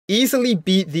easily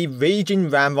beat the Raging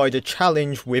Ram Rider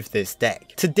challenge with this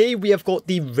deck. Today we have got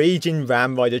the Raging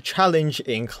Ram Rider challenge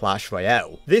in Clash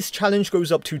Royale. This challenge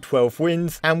goes up to 12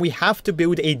 wins and we have to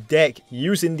build a deck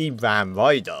using the Ram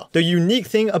Rider. The unique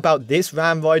thing about this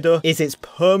Ram Rider is it's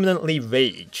permanently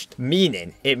raged,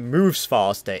 meaning it moves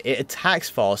faster, it attacks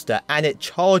faster, and it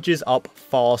charges up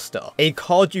faster. A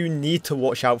card you need to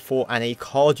watch out for and a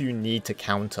card you need to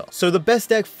counter. So the best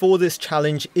deck for this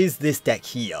challenge is this deck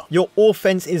here. Your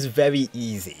offense is very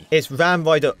easy. It's Ram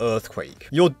Rider Earthquake.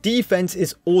 Your defense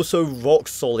is also rock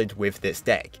solid with this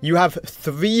deck. You have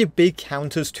 3 big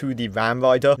counters to the Ram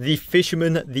Rider: the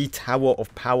Fisherman, the Tower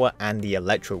of Power, and the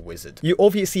Electro Wizard. You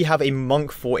obviously have a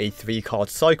Monk for a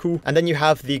 3-card cycle, and then you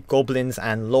have the Goblins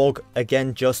and Log,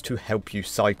 again just to help you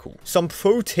cycle. Some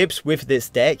pro tips with this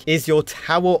deck is your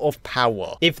Tower of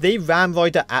Power. If they Ram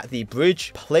Rider at the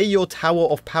bridge, play your Tower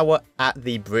of Power at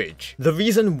the bridge. The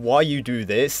reason why you do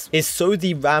this is so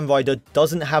the Ram Rider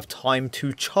doesn't have time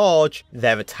to charge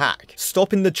their attack.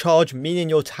 Stopping the charge meaning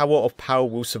your Tower of Power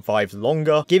will survive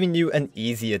longer, giving you an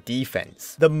easier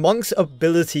defense. The Monk's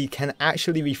ability can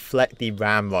actually reflect the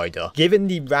Ram Rider, giving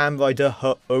the Ram Rider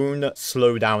her own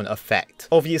slowdown effect.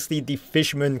 Obviously the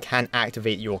Fisherman can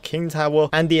activate your King Tower,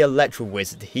 and the Electro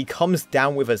Wizard, he comes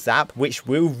down with a zap which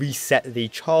will reset the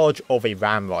charge of a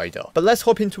Ram Rider. But let's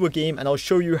hop into a game and I'll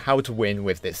show you how to win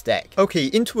with this deck. Okay,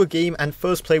 into a game and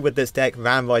first play with this deck,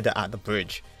 Ram Rider at the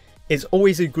bridge. It's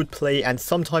always a good play and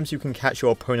sometimes you can catch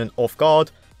your opponent off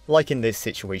guard, like in this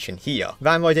situation here.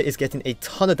 Ram Rider is getting a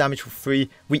ton of damage for free.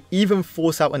 We even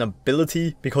force out an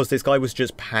ability because this guy was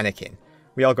just panicking.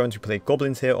 We are going to play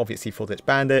Goblins here, obviously for this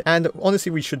Bandit, and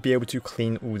honestly we should be able to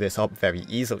clean all this up very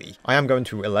easily. I am going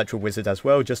to Electro Wizard as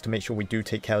well, just to make sure we do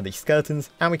take care of these skeletons,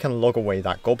 and we can log away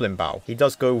that Goblin Bow. He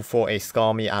does go for a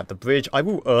Skarmy at the bridge. I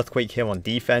will Earthquake here on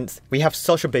defense. We have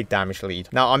such a big damage lead.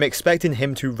 Now I'm expecting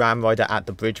him to Ram Rider at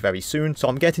the bridge very soon, so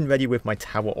I'm getting ready with my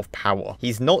Tower of Power.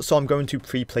 He's not, so I'm going to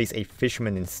pre-place a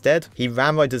Fisherman instead. He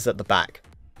Ram Riders at the back.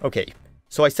 Okay.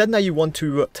 So I said that you want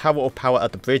to Tower of Power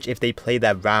at the bridge if they play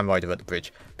their Ram Rider at the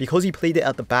bridge. Because he played it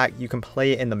at the back, you can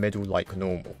play it in the middle like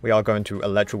normal. We are going to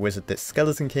Electro Wizard this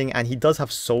Skeleton King, and he does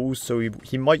have souls, so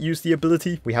he might use the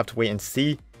ability. We have to wait and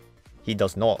see. He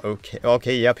does not.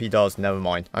 Okay, yep, he does. Never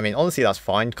mind. I mean, honestly, that's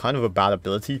fine. Kind of a bad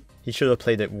ability. He should have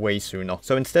played it way sooner.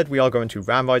 So instead, we are going to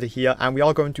Ram Rider here, and we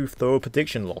are going to throw a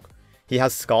prediction log. He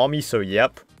has Skarmy, so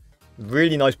yep.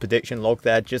 Really nice prediction log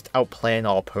there, just outplaying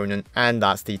our opponent, and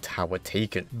that's the tower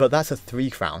taken. But that's a 3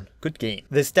 crown. Good game.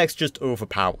 This deck's just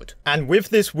overpowered. And with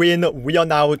this win, we are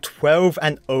now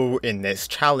 12-0 in this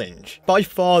challenge. By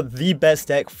far the best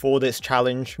deck for this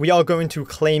challenge. We are going to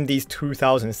claim these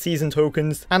 2000 season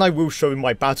tokens, and I will show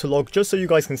my battle log just so you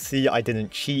guys can see I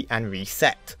didn't cheat and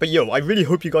reset. But yo, I really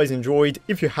hope you guys enjoyed.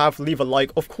 If you have, leave a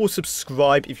like. Of course,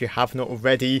 subscribe if you have not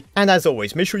already. And as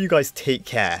always, make sure you guys take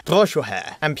care, brush your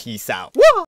hair, and peace out. Woo!